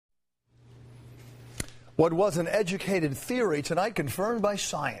What was an educated theory tonight confirmed by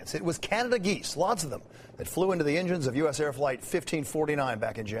science. It was Canada geese, lots of them, that flew into the engines of U.S. Air Flight 1549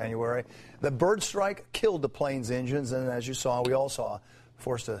 back in January. The bird strike killed the plane's engines, and as you saw, we all saw,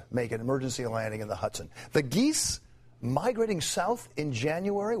 forced to make an emergency landing in the Hudson. The geese migrating south in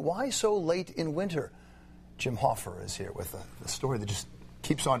January? Why so late in winter? Jim Hoffer is here with the story that just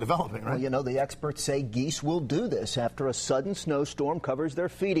keeps on developing, right? Well, you know, the experts say geese will do this. After a sudden snowstorm covers their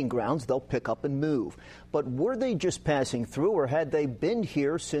feeding grounds, they'll pick up and move. But were they just passing through, or had they been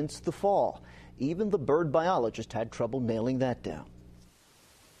here since the fall? Even the bird biologist had trouble nailing that down.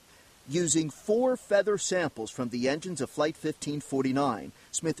 Using 4 feather samples from the engines of Flight 1549,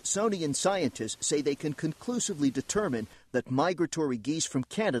 Smithsonian scientists say they can conclusively determine that migratory geese from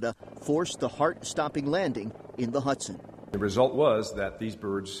Canada forced the heart-stopping landing in the Hudson. The result was that these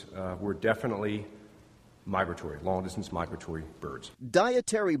birds were definitely migratory, long-distance migratory birds.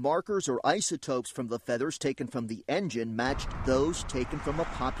 Dietary markers or isotopes from the feathers taken from the engine matched those taken from a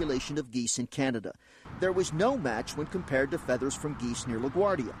population of geese in Canada. There was no match when compared to feathers from geese near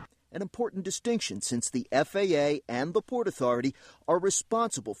LaGuardia. An important distinction, since the FAA and the Port Authority are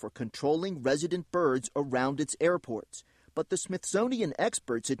responsible for controlling resident birds around its airports. But the Smithsonian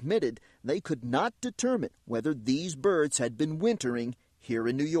experts admitted they could not determine whether these birds had been wintering here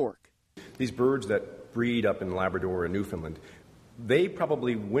in New York. These birds that breed up in Labrador and Newfoundland, they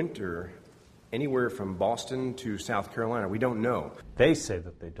probably winter anywhere from Boston to South Carolina. We don't know. They say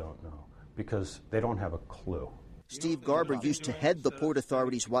that they don't know because they don't have a clue. Steve Garber used to head the Port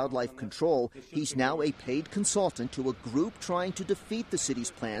Authority's wildlife control. He's now a paid consultant to a group trying to defeat the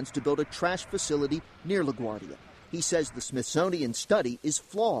city's plans to build a trash facility near LaGuardia. He says the Smithsonian study is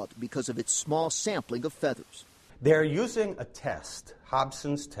flawed because of its small sampling of feathers. They're using a test,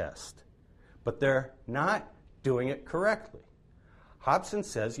 Hobson's test, but they're not doing it correctly. Hobson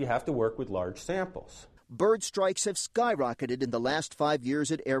says you have to work with large samples. Bird strikes have skyrocketed in the last 5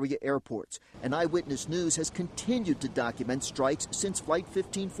 years at area airports, and Eyewitness News has continued to document strikes since Flight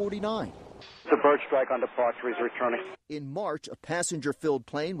 1549. The bird strike on departure is returning. In March, a passenger-filled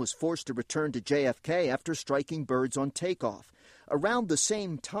plane was forced to return to JFK after striking birds on takeoff. Around the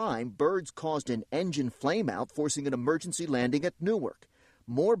same time, birds caused an engine flameout, forcing an emergency landing at Newark.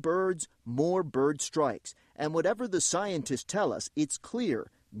 More birds, more bird strikes. And whatever the scientists tell us, it's clear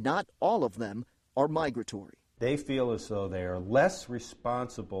not all of them are migratory. They feel as though they are less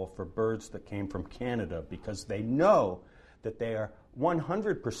responsible for birds that came from Canada because they know that they are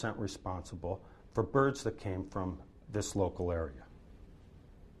 100% responsible for birds that came from this local area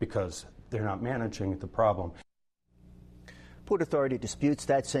because they're not managing the problem. Port Authority disputes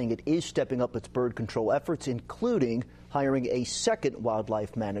that, saying it is stepping up its bird control efforts, including hiring a second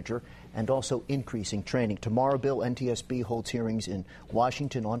wildlife manager and also increasing training. Tomorrow, Bill, NTSB holds hearings in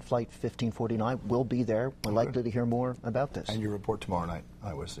Washington on Flight 1549. We'll be there. We're likely to hear more about this. And you report tomorrow night,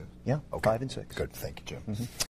 I would assume. Yeah, okay. 5 and 6. Good. Thank you, Jim.